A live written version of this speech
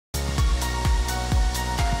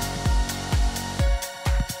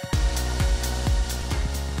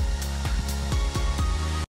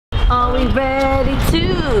Are we ready to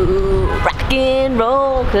rock and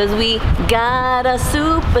roll? Cause we got a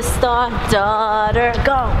superstar daughter.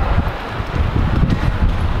 Go!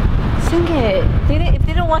 Sing it. If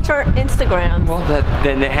they don't watch our Instagram. Well,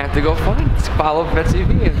 then they have to go follow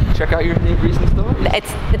BETSYV and check out your recent stories.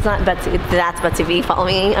 It's not Betsy. It's thatsBETSYV. Follow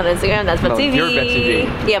me on Instagram. That's BETSYV. No, you're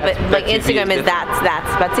BETSYV. Yeah, but my Instagram is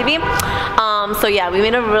thatsBETSYV. So yeah, we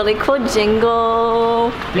made a really cool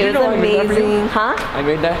jingle. It was amazing, huh? I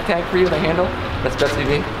made that tag for you, the handle. That's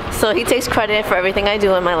BETSYV. So he takes credit for everything I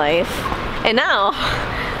do in my life, and now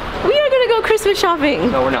we are gonna go Christmas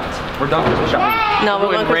shopping. No, we're not. We're done Christmas shopping. No,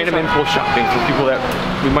 we're going random impulse shopping for people that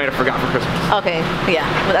we might have forgot for Christmas. Okay, yeah,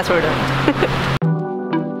 well, that's what we're doing.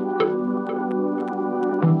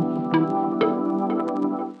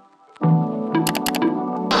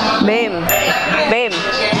 Babe,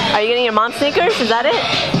 are you getting your mom sneakers? Is that it?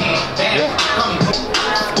 Yeah.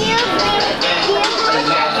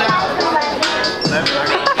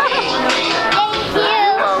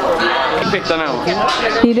 He picked them out.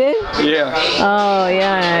 He did? Yeah. Oh,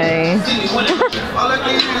 yay.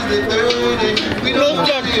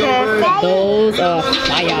 Those are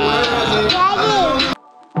fire.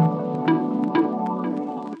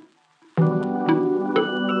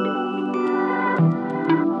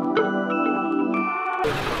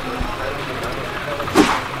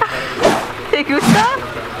 ¿Te gusta?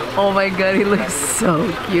 Oh my god, he looks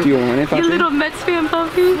so cute. Do you want it, Puppy? You little Mets fan,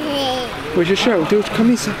 Puppy. Where's your show? Dude, come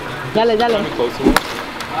here. Dale, dale.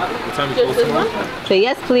 Just this one? Say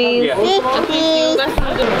yes, please. Yeah.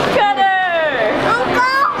 Cutter!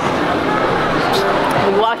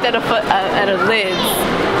 We walked at a Liz.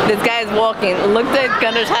 This guy is walking, looked at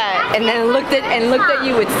Gunner's hat, and then looked at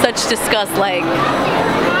you with such disgust, like,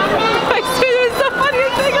 my student is the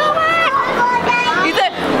funniest thing ever! He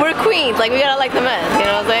said, we're Queens, like we gotta like the Mets, you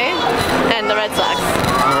know what I'm saying? And the Red Sox.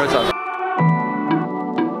 Red Sox.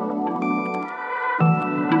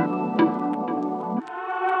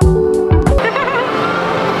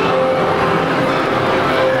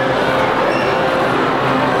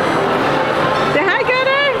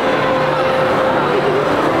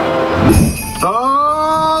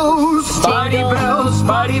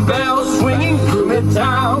 Spidey bells swinging through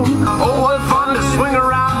midtown. Oh, what fun to swing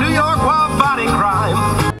around New York while fighting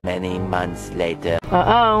crime. Many months later.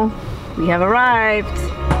 Uh-oh, we have arrived.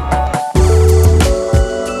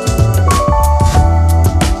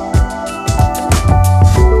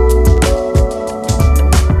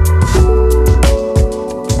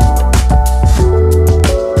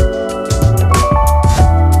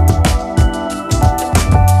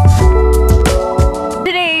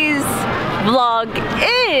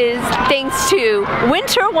 Thanks to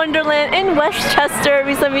Winter Wonderland in Westchester,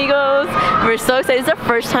 mis amigos. We're so excited. It's our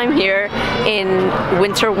first time here in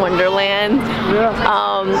Winter Wonderland,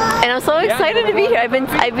 and I'm so excited to be here. I've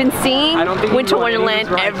been seeing Winter Wonderland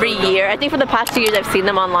every year. I think for the past 2 years I've seen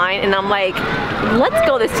them online, and I'm like, let's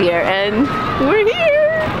go this year, and we're here.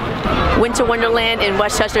 Winter Wonderland in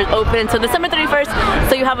Westchester is open until December 31st,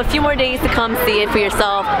 so you have a few more days to come see it for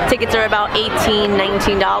yourself. Tickets are about $18,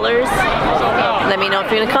 $19. Let me know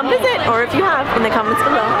if you're gonna come visit or if you have in the comments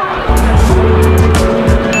below.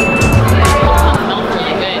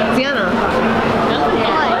 Ziana,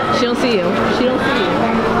 she don't see you. She don't see you.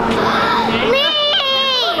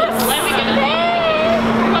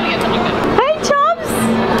 Hi, Chubs.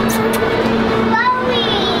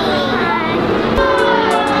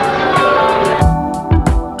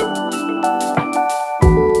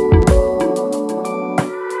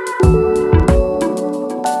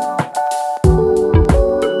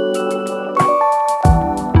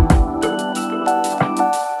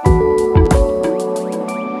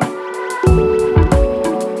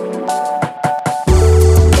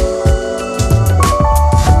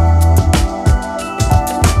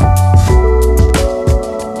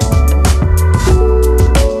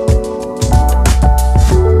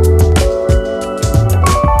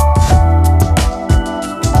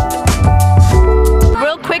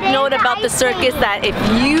 The circus, that if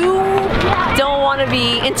you don't want to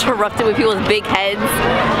be interrupted with people's big heads,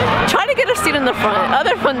 try to get a seat in the front.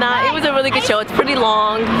 Other than that, it was a really good show. It's pretty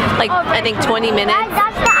long, like I think 20 minutes.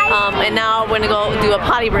 And now we're gonna go do a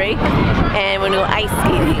potty break and we're gonna go ice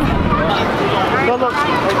skating.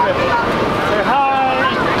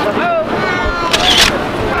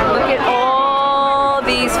 Look at all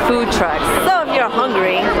these food trucks. So if you're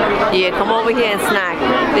hungry, you come over here and snack.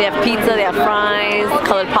 They have pizza, they have fries,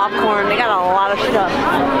 colored popcorn. They got a lot of stuff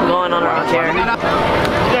going on around here.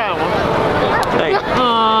 Hey.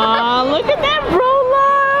 Aww, look at that bro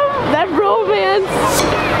love, that romance.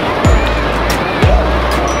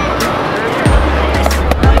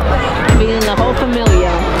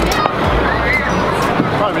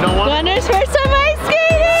 his first time ice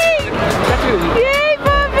skating! Yay,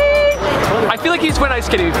 puppy! I feel like he's went ice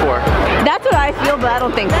skating before. That's what I feel, but I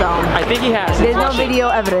don't think so. I think he has. There's no video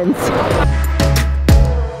evidence.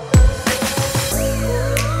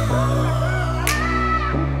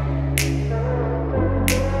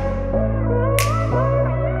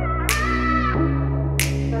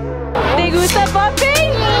 ¿Te gusta, papi?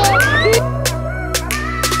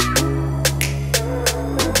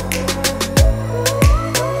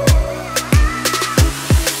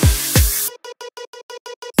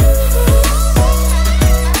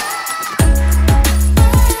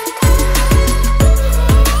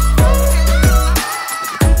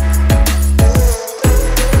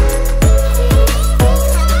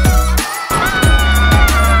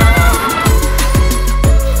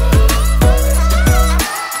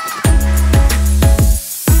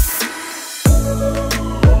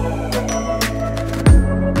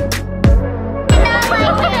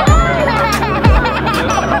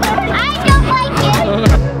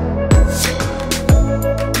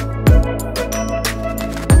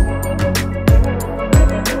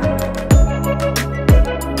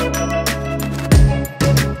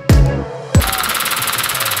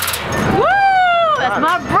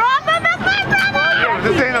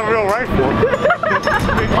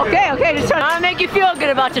 Okay, just trying to make you feel good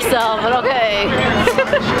about yourself, but okay.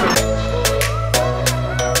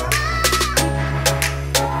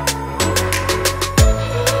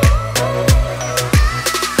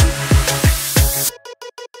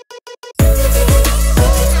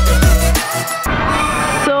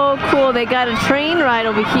 So cool, they got a train ride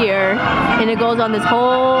over here, and it goes on this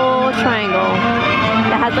whole triangle.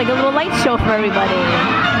 It has like a little light show for everybody.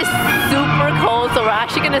 Super cold, so we're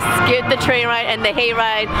actually gonna skip the train ride and the hay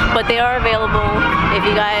ride, but they are available if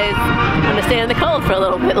you guys want to stay in the cold for a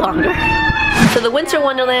little bit longer. So the Winter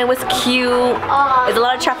Wonderland was cute. There's a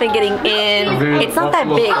lot of traffic getting in. It's not that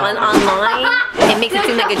big online. It makes it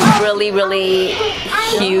seem like it's really, really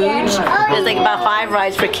huge. There's like about 5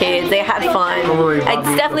 rides for kids. They had fun.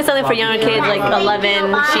 It's definitely something for younger kids, like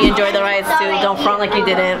 11. She enjoyed the rides too. Don't front like you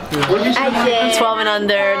didn't. I did. 12 and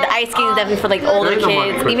under. The ice skating is definitely for like older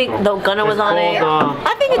kids. Even though Gunnar was on it.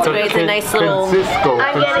 I think it's great. It's a nice little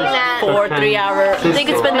 3 hour. I think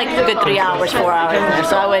it's been like a good 3 hours, 4 hours there.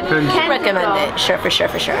 So I would recommend it. Sure, for sure,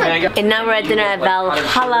 for sure. And now we're at dinner at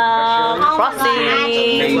Valhalla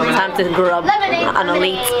Crossing. Time to grub on a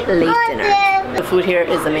late dinner. The food here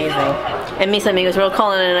is amazing. And mis amigos, we're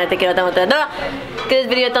calling it a night. Give this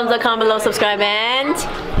video a thumbs up, comment below, subscribe, and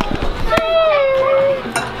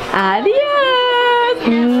adios.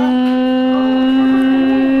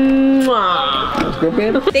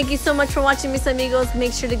 Thank you so much for watching, mis amigos.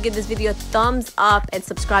 Make sure to give this video a thumbs up and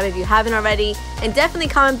subscribe if you haven't already. And definitely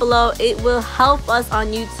comment below. It will help us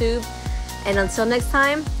on YouTube. And until next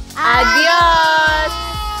time, adios.